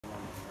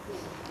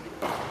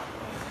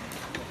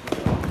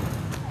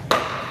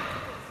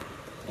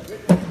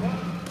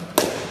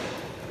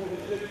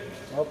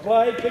Well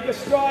played, pick a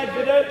stride,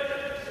 Vedu.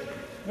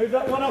 Move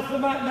that one off the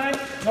mat, mate.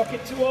 Knock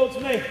it towards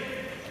me.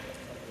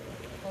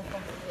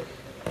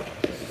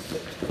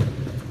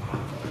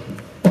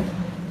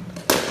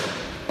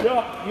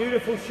 Shot,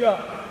 beautiful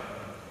shot.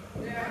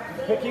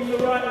 Picking the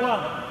right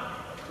one.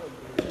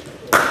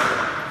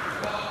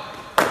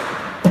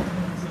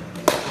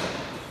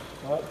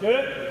 Right,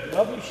 good,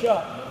 lovely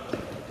shot.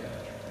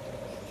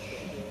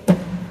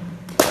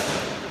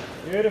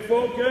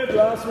 Beautiful, good,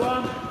 last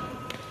one.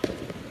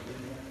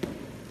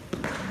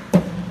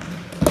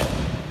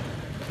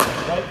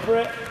 Wait for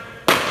it.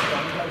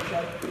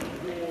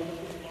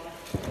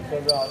 So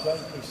right,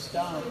 don't be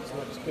stance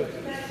looks good.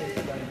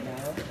 It's very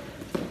narrow.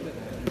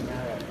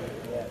 Narrow,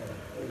 yeah.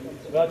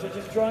 Right, so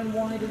just try and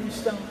widen your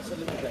stance a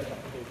little bit.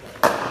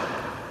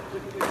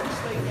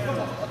 Stay down.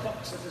 A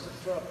boxer doesn't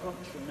throw a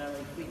punch from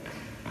narrow feet.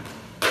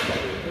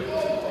 You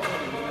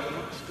have a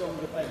much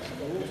stronger base,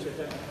 but also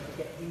don't have to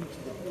get into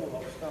the ball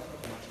off stuff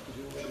as much because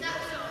you're already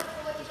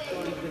just try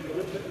and get a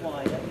little bit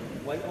wider,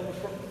 weight on the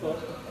front foot,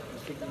 and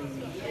keep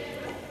leaning.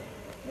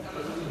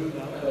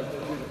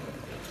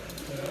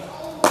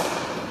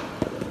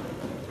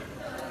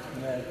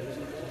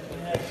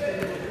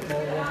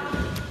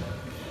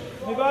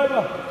 Move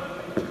over.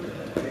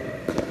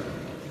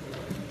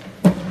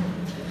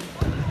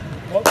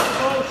 Watch the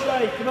ball,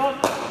 Shay, come on.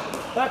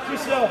 Back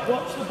yourself,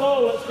 watch the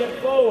ball, let's get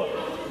forward.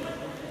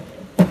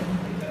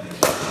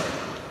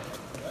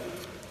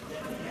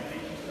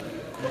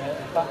 Yeah,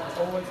 back,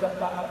 always that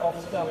back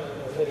off stump.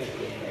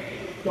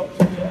 Got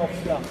to be off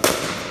stump.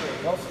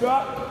 Well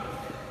struck.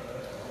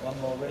 One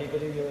more, ready,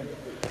 Vedu, you're in.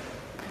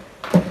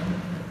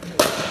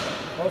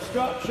 Well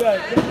struck, Shay.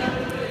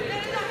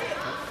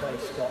 Let's say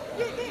stop.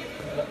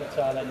 Let the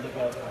tail ender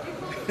go.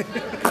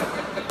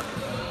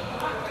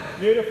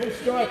 Beautiful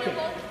striking.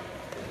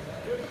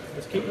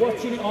 Just keep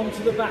watching it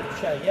onto the back,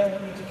 Shay. Yeah, I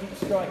want you to keep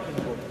striking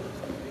the ball.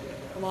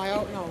 Am I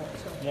out now?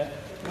 Yeah.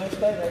 No, stay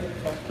there. It's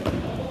fine.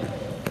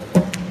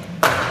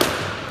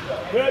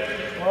 Good.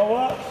 Well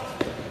watched.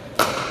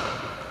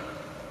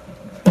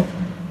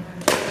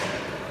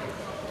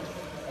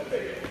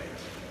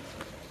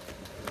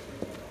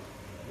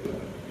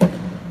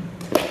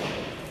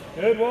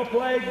 Good, well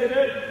played, did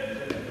it?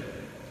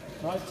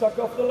 Nice tuck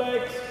off the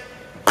legs.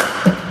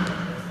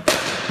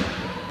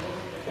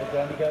 Go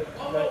down you go.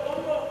 Right.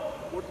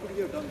 What could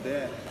you have done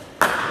there?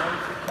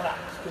 Once you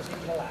collapse, because you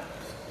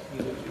collapse, you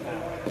lose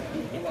power.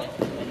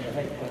 And your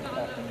head goes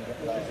back and you get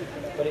low.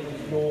 But it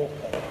was your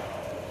play.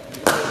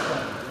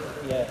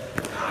 Yeah.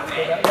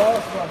 So that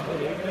last one, when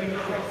you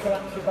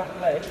collapse your back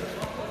leg,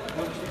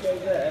 once you go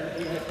there,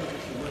 in your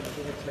position, once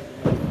you take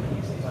the leg,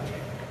 you sit back.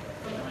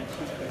 And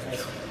keep your head.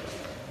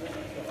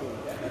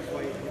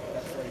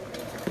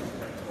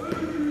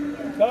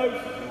 Go.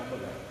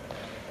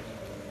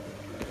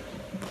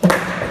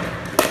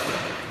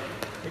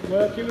 Keep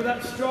working with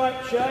that strike,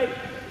 Shay.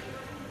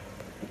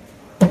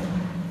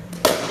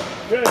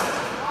 Good.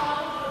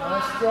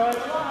 Nice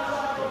strike.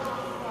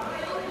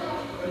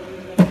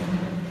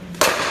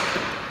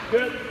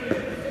 Good.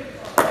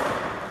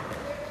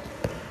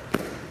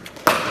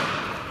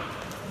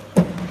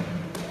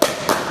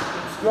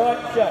 Good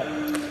strike, Shay.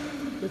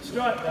 Good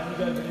strike, then you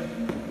go with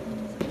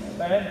it.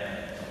 Ben.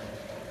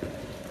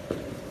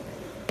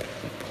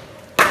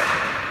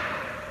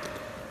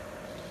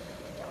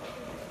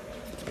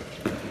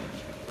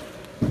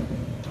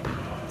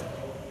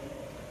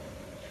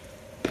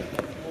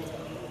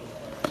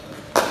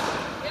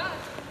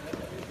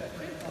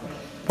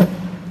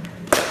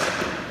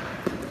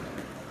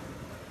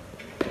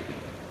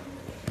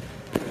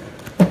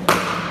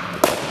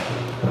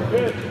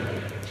 Good.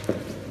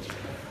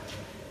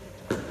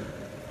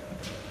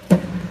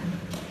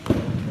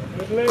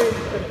 Good lead.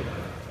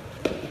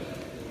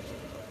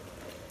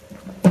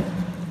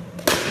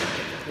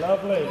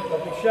 Lovely,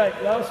 lovely shape.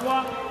 Last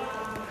one.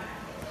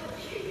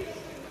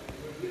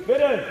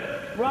 Vedu,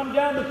 run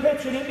down the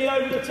pitch and hit me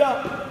over the top.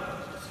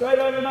 Straight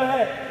over my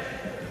head.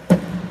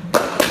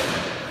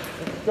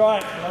 Good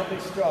strike, lovely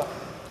strike.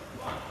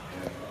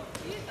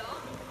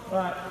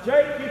 Right,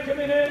 Jake, you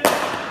coming in?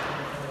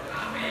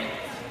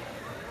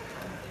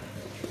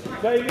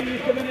 Jamie, you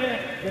coming in?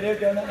 Vedu,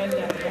 go on the end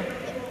now.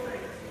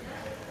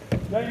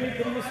 Jamie,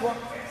 come in this one.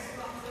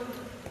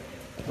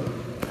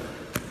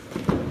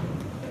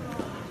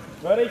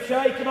 Ready,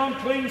 Shay, come on,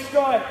 clean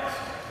strikes.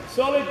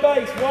 Solid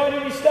base,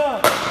 widen your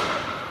stance.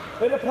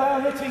 Bit of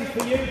power hitting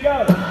for you,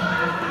 go.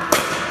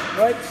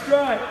 Great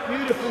strike,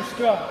 beautiful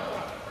strike.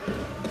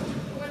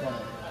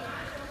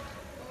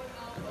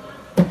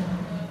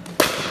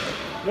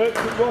 Look,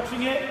 keep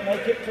watching it,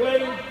 make it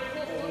clean.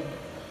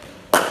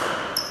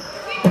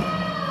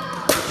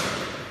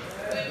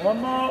 One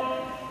more.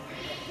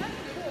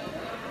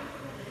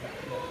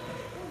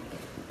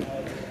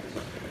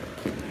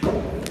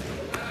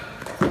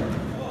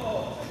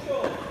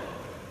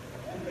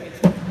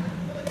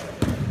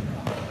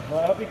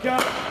 Right, up you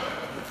come.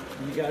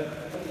 Here you go.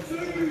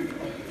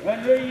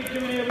 Henry, you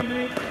come in here with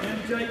me,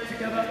 and Jake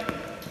together.